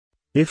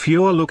If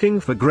you're looking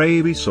for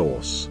gravy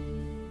sauce,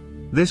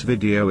 this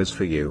video is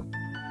for you.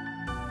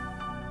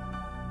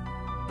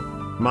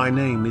 My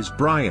name is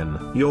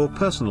Brian, your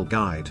personal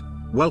guide.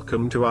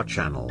 Welcome to our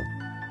channel.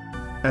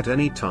 At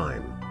any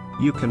time,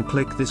 you can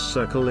click this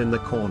circle in the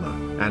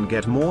corner and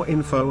get more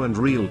info and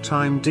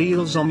real-time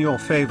deals on your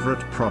favorite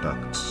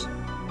products.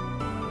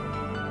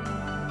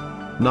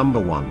 Number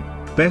 1,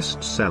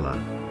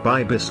 Bestseller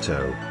by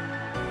Bisto.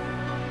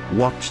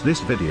 Watch this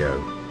video.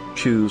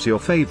 Choose your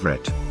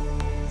favorite.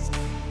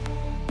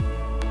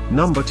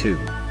 Number 2,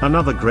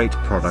 another great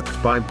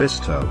product by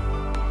Bisto.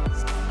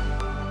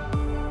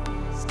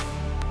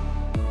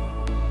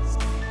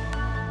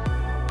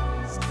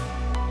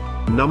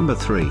 Number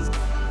 3.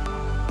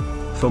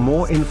 For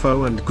more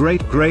info and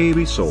great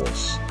gravy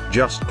sauce,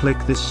 just click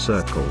this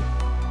circle.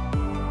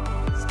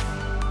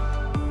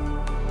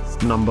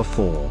 Number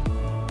 4.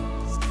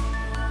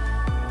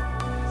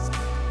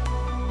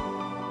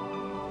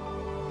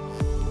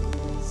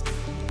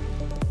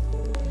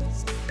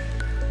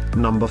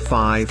 Number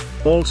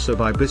 5, also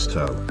by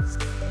Bisto.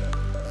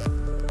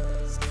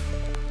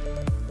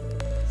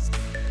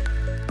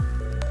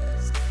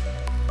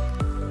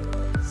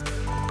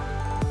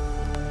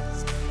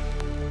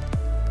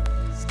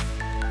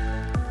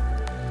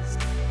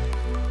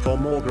 For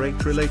more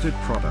great related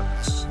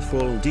products,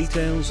 full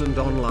details and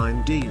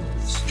online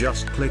deals,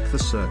 just click the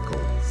circle.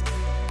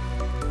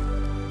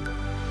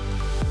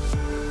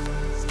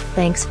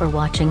 Thanks for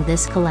watching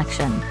this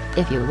collection.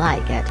 If you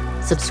like it,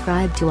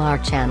 subscribe to our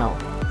channel.